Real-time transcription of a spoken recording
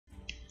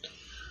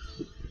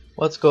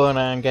What's going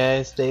on,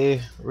 guys?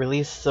 They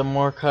released some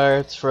more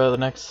cards for the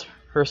next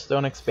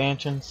Hearthstone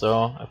expansion,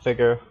 so I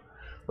figure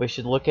we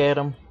should look at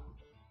them.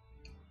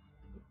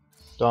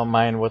 Don't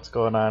mind what's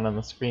going on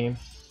the screen.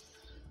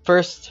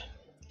 First,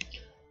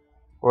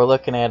 we're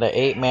looking at an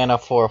 8 mana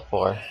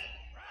 4/4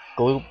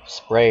 Gloop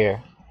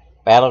Sprayer.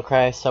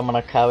 Battlecry, summon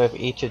a copy of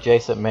each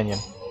adjacent minion.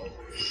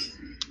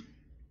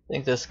 I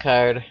think this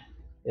card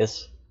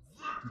is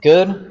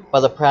good, but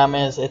the problem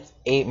is it's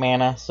 8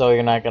 mana, so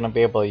you're not going to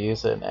be able to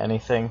use it in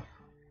anything.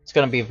 It's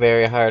going to be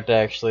very hard to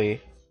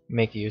actually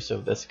make use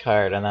of this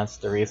card, and that's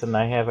the reason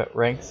I have it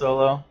ranked so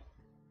low.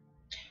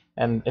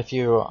 And if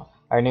you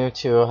are new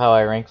to how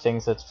I rank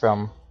things, it's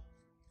from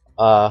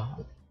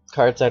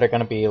cards that are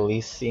going to be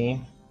least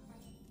seen.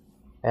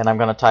 And I'm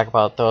going to talk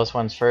about those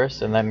ones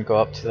first, and then go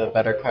up to the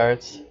better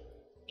cards.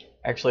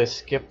 Actually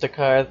skip the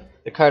card.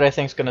 The card I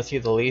think is going to see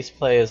the least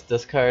play is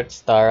this card,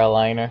 Star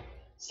Aligner.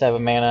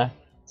 7 mana,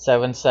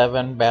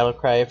 7/7,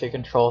 Battlecry. If you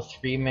control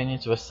 3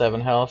 minions with 7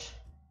 health,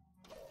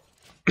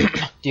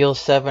 deals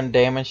 7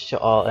 damage to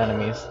all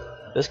enemies.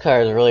 This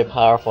card is really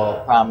powerful.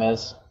 The problem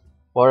is,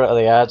 what are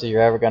the odds that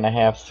you're ever going to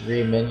have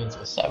 3 minions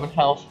with 7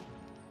 health?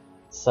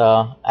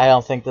 So, I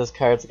don't think this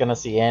card's going to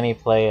see any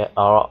play at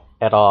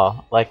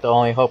all. Like, the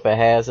only hope it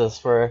has is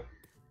for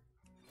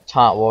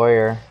Taunt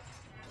Warrior.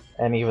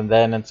 And even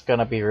then, it's going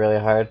to be really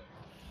hard.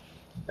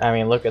 I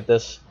mean, look at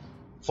this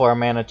 4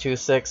 mana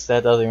 2/6.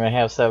 That doesn't even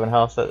have 7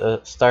 health at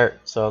the start.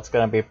 So, it's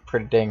going to be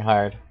pretty dang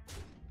hard.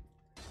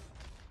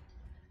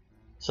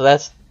 So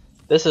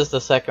this is the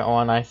second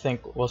one I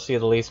think we'll see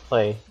the least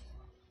play.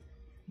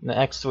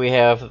 Next we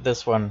have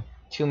this one,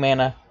 2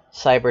 mana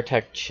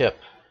Cybertech Chip.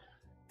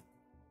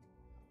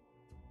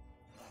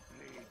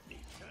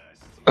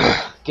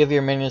 Give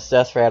your minions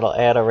Death Rattle,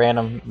 add a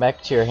random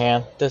mech to your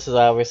hand. This is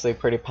obviously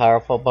pretty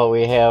powerful, but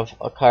we have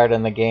a card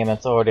in the game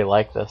that's already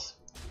like this.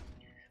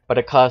 But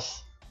it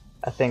costs,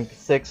 I think,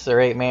 6 or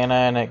 8 mana,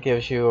 and it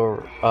gives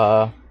you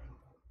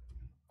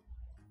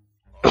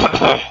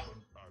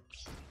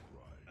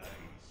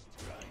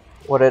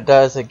what it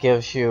does, it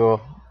gives you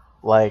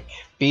like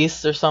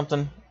beasts or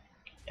something,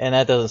 and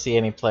that doesn't see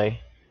any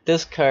play.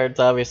 This card's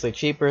obviously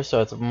cheaper,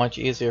 so it's much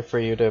easier for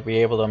you to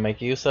be able to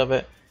make use of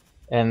it.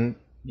 And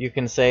you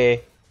can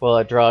say, well,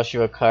 it draws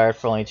you a card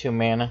for only 2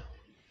 mana,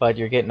 but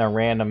you're getting a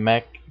random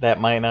mech.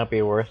 That might not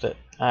be worth it.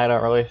 I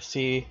don't really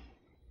see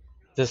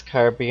this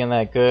card being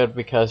that good,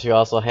 because you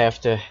also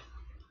have to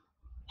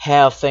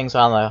have things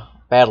on the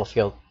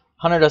battlefield.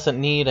 Hunter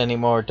doesn't need any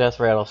more Death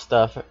Rattle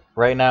stuff.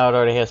 Right now it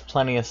already has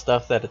plenty of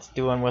stuff that it's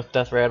doing with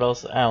Death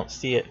Rattles. I don't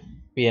see it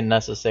being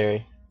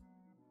necessary.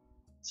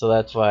 So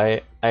that's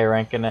why I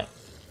ranking it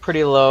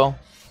pretty low.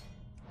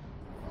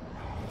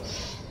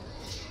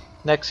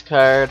 Next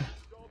card,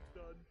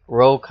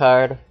 row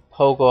card,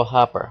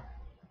 Pogo-Hopper.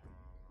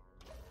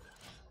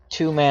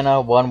 2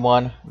 mana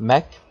 1/1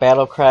 mech,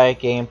 Battlecry,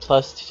 gain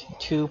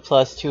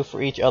 +2/+2 for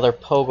each other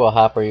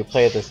Pogo-Hopper you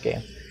play this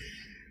game.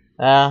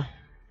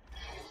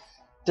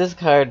 This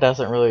card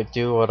doesn't really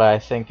do what I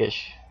think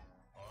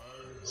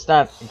it's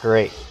not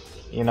great,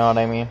 you know what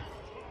I mean?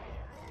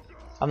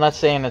 I'm not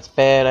saying it's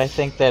bad, I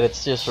think that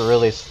it's just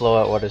really slow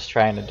at what it's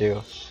trying to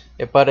do.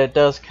 But it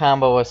does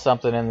combo with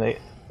something in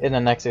the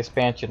next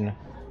expansion,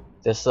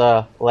 this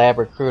Lab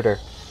Recruiter.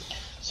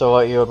 So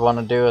what you would want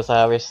to do is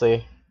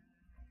obviously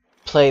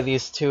play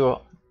these two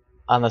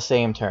on the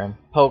same turn.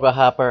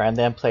 Pogo-Hopper, and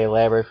then play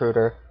Lab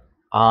Recruiter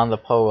on the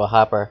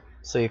Pogo-Hopper.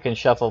 So you can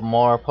shuffle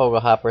more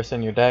Pogo-Hoppers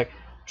in your deck,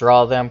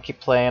 draw them,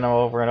 keep playing them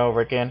over and over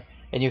again,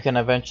 and you can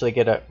eventually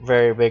get a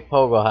very big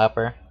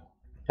Pogo-Hopper.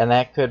 And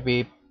that could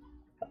be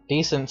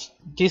decent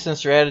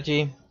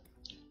strategy,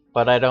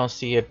 but I don't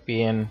see it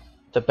being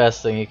the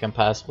best thing you can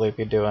possibly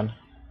be doing.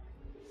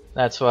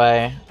 That's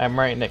why I'm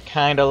rating it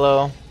kinda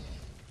low,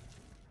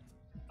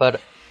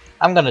 but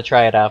I'm gonna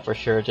try it out for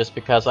sure, just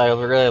because I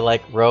really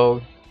like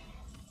Rogue,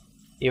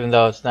 even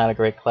though it's not a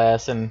great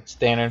class in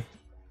Standard.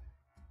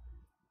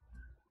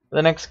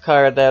 The next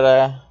card that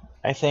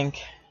I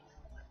think,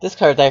 this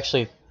card's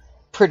actually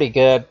pretty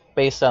good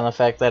based on the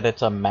fact that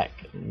it's a mech,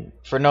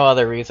 for no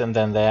other reason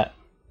than that.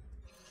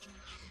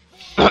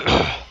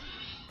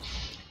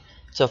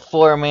 It's a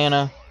 4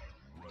 mana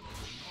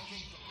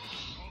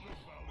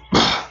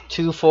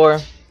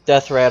 2/4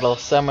 Death Rattle,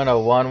 summon a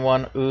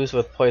 1/1 ooze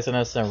with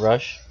poisonous and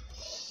rush.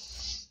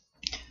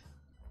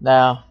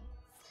 Now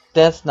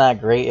that's not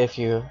great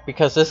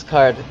because this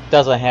card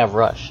doesn't have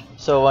rush.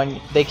 So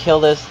when they kill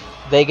this,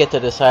 they get to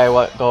decide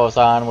what goes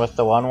on with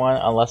the 1/1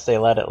 unless they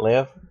let it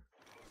live.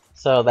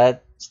 So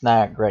that's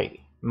not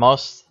great.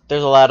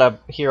 There's a lot of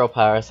hero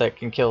powers that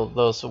can kill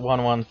those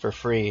 1/1 for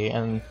free,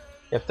 and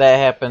if that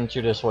happens,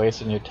 you're just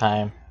wasting your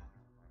time.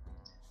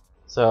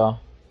 So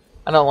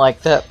I don't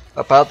like that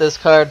about this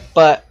card,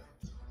 but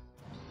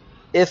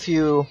if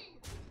you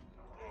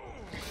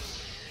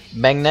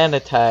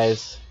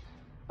magnetize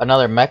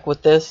another mech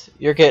with this,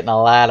 you're getting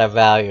a lot of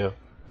value.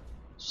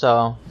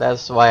 So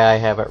that's why I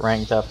have it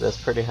ranked up this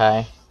pretty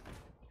high.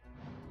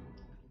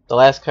 The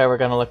last card we're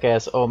going to look at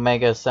is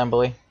Omega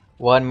Assembly.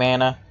 1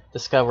 mana,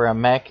 discover a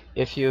mech.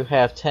 If you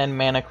have 10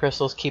 mana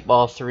crystals, keep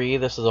all 3.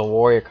 This is a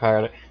warrior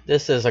card.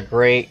 This is a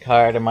great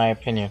card in my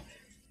opinion.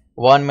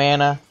 1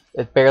 mana,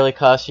 it barely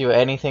costs you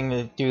anything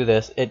to do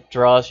this. It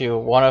draws you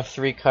one of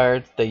 3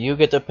 cards that you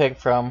get to pick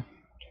from.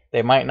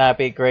 They might not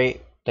be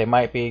great, they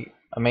might be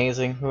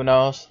amazing, who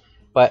knows?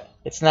 But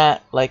it's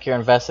not like you're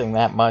investing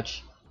that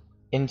much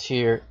into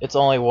your... It's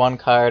only 1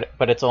 card,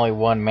 but it's only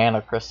 1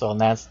 mana crystal, and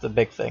that's the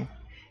big thing.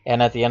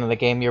 And at the end of the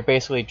game, you're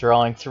basically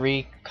drawing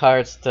 3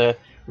 cards to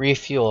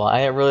refuel.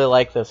 I really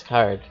like this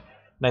card,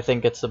 and I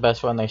think it's the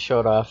best one they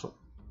showed off.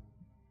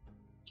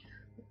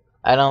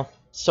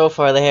 So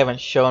far they haven't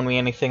shown me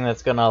anything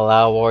that's gonna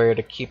allow Warrior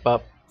to keep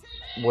up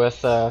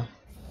with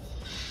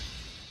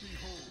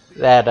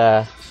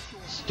that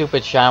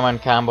stupid Shaman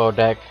combo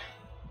deck,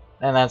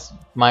 and that's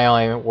my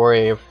only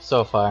worry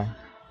so far.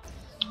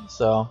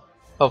 So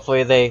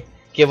hopefully they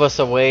give us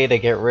a way to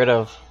get rid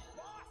of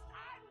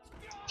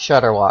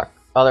Shutterwalk.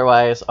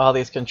 Otherwise, all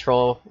these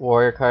control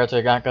warrior cards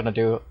are not gonna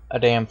do a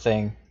damn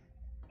thing,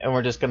 and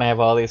we're just gonna have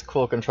all these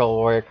cool control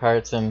warrior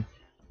cards and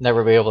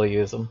never be able to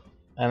use them.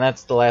 And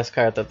that's the last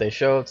card that they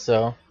showed,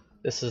 so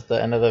this is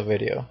the end of the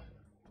video.